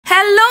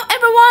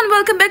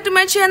welcome back to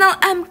my channel.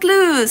 I'm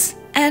Kluz,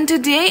 and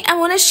today I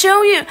want to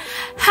show you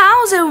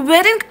how the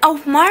wedding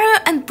of Mario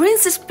and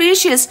Princess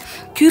Peaches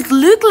could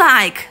look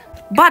like.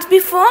 But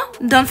before,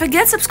 don't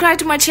forget subscribe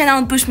to my channel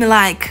and push me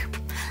like.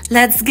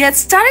 Let's get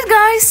started,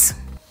 guys.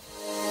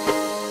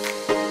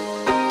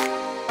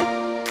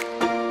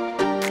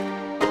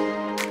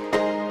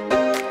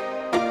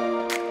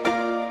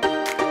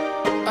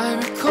 I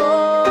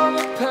recall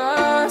the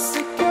past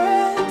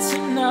again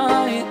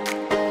tonight.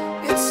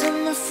 It's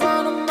in the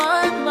front of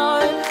my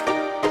mind.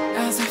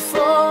 As I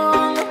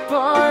fall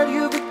apart,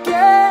 you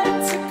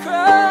begin to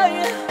cry.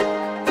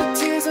 The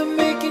tears are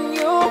making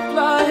you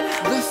blind.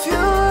 The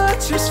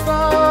future's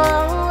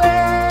far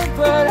away,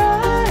 but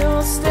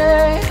I'll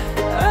stay.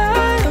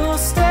 I'll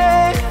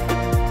stay.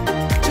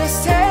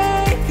 Just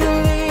take a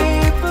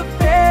leap of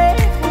faith.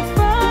 We'll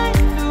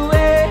find a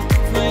way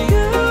for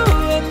you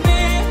and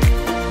me.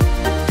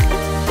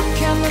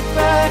 Can't look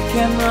back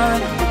and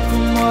run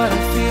from what I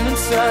feel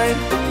inside.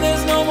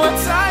 There's no more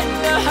time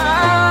to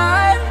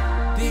hide,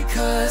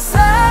 because I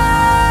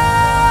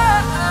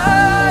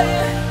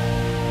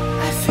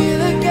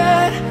feel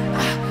again.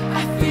 I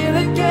feel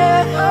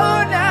again. Oh,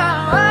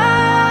 now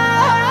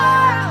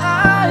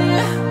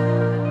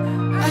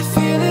I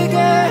feel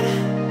again.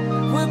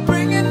 We're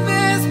bringing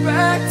this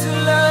back to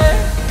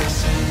life.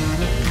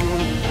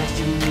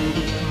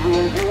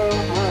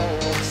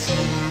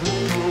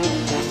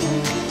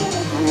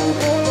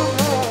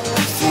 I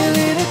feel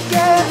it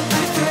again.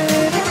 I feel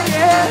it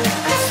again.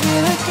 I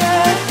feel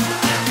again.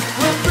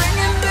 We're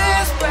bringing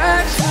this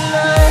back to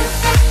life.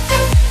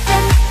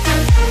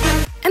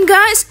 And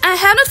guys, I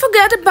have not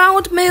forgot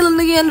about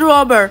Melanie and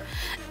Robert,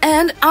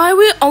 and I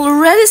will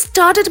already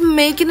started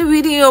making a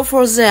video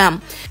for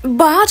them.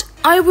 But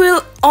I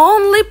will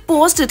only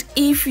post it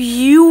if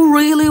you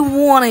really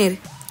want it.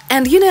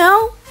 And you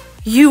know,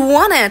 you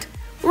want it.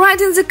 Write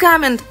in the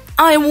comment,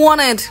 I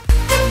want it.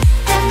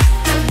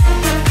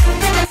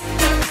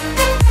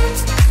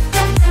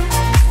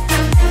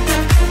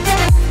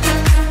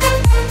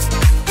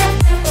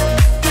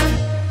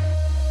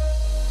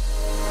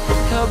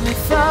 Help me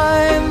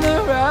find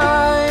the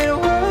right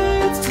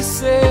words to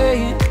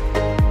say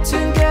to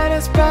get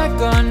us back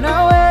on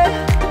our way.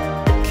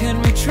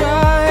 Can we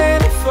try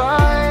to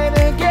fight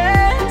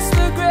against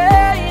the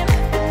grain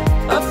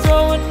of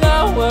throwing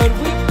out what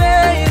we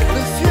made?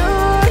 The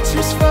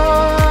future's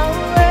far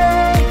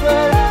away,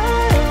 but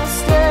I'll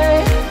stay.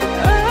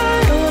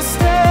 I'll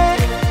stay,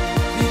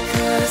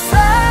 because I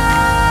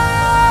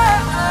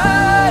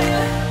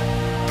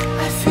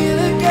feel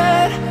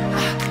again.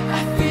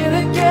 I feel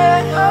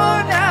again. Oh,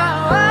 now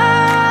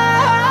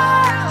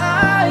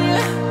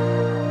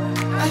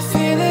I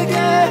feel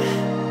again.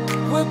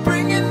 We're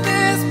bringing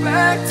this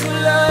back to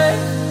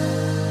life.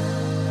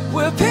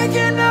 We're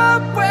picking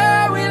up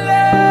where we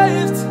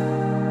left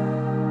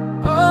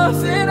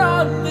off and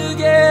on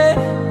again.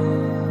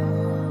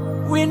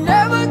 We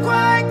never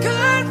quite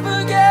could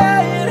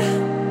forget,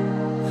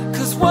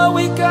 'cause what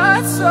we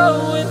got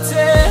so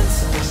intense.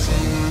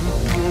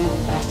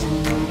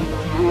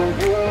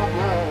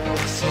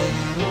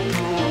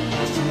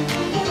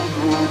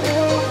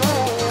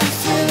 I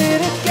feel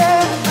it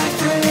again. I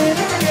feel it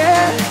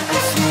again. I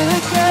feel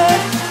again.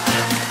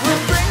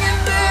 We're bringing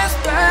this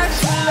back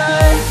to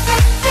life.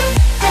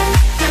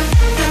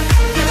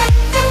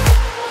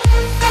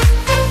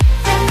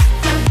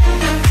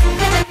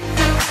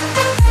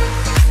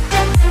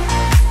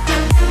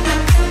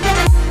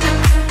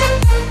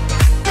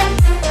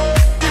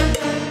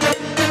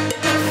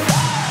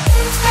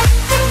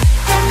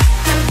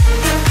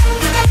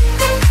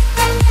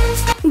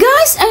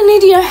 Guys, I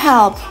need your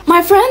help.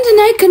 My friend and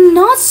I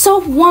cannot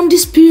solve one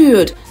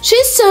dispute.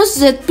 She says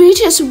that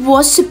Peaches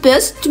was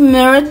supposed to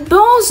marry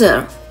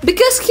Bowser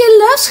because he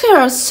loves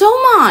her so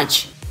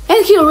much,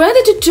 and he's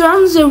ready to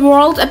turn the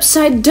world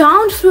upside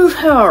down for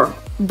her.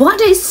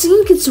 But I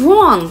think it's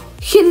wrong.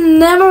 He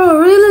never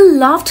really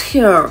loved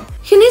her.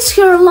 He needs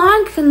her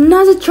like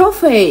another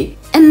trophy,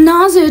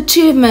 another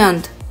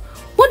achievement.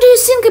 What do you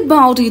think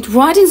about it?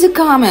 Write in the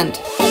comment.